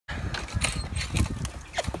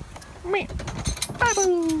Me.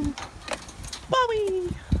 Pabu. Bobby.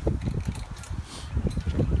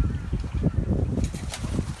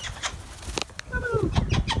 Pabu.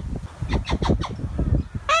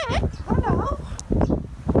 Hello.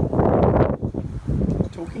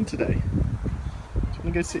 Talking today. Do you want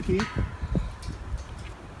to go sit here?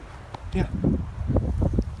 Yeah.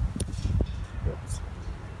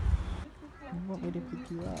 You want me to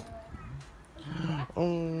pick you up?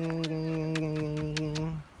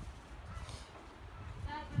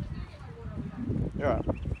 You're right.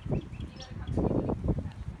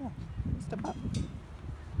 Yeah, step up.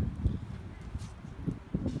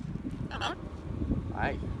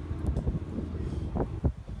 Hi.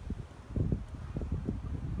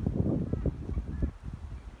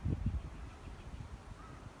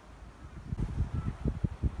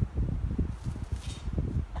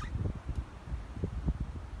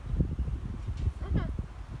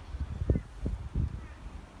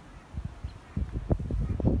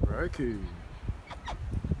 Roku.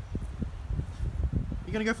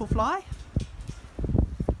 You gonna go for a fly?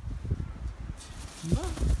 No.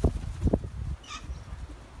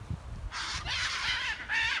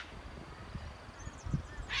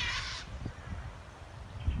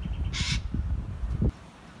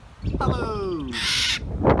 Hello.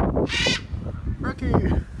 Roku.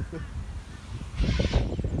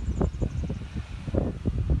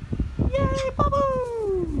 Yay, Pabu!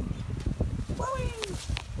 Wowee!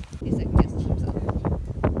 He second guessed himself.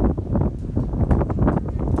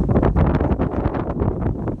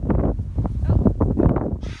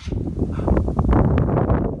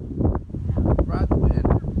 Ride the wind.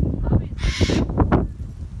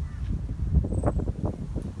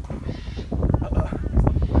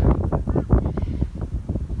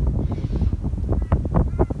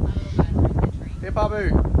 Here, Pabu.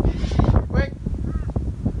 Quick.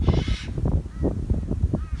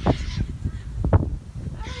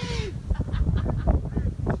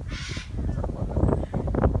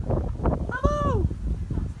 Pabu.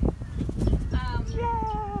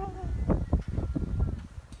 Yeah.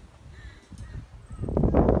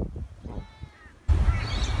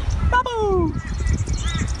 Pabu.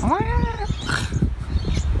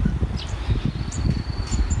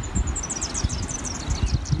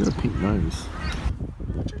 You got a pink nose.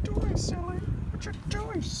 What you doing, silly? What you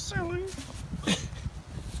doing, silly?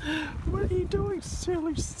 What are you doing,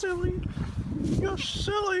 silly? You're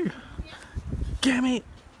silly. Give me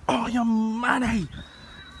all your money.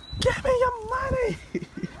 Give me your money.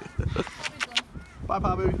 Bye,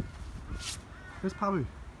 Pabu. Where's Pabu?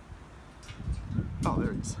 Oh,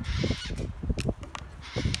 there he is.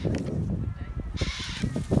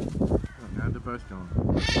 Oh, now they're both gone.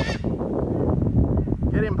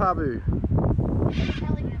 Get him, Pabu.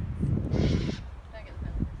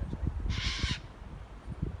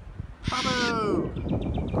 Pabu!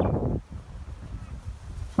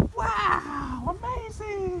 Wow,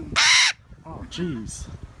 amazing! Oh, jeez.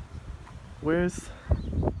 Where's...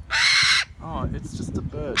 Oh, it's just a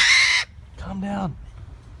bird. Calm down.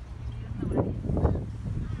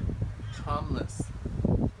 Calmness.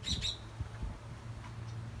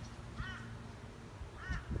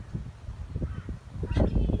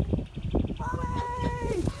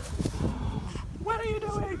 Mommy! What are you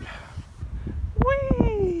doing?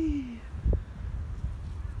 Whee!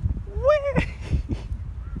 Whee!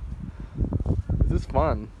 Is this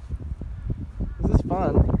fun? Is this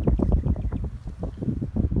fun?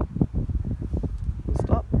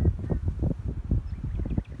 Stop.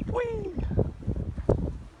 Whee!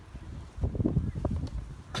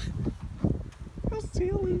 You're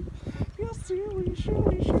silly. You're silly.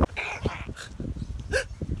 Silly.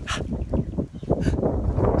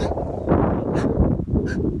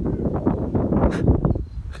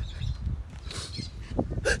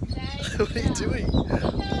 What are you doing?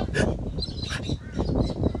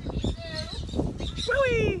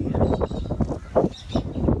 Whee!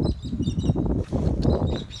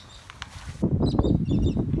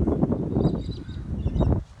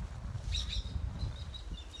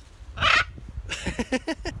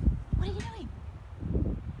 What are you doing?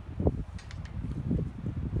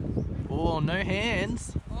 Oh, no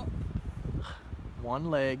hands. Oh. One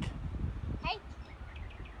leg. Hey.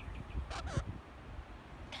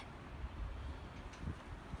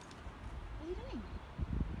 What are you doing?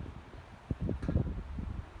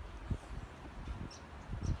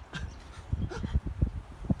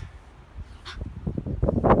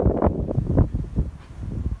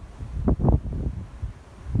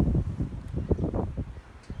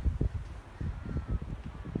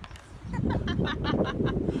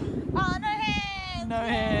 Oh, no hands! No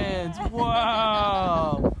hands.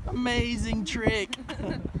 Wow. Amazing trick.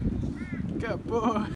 boy.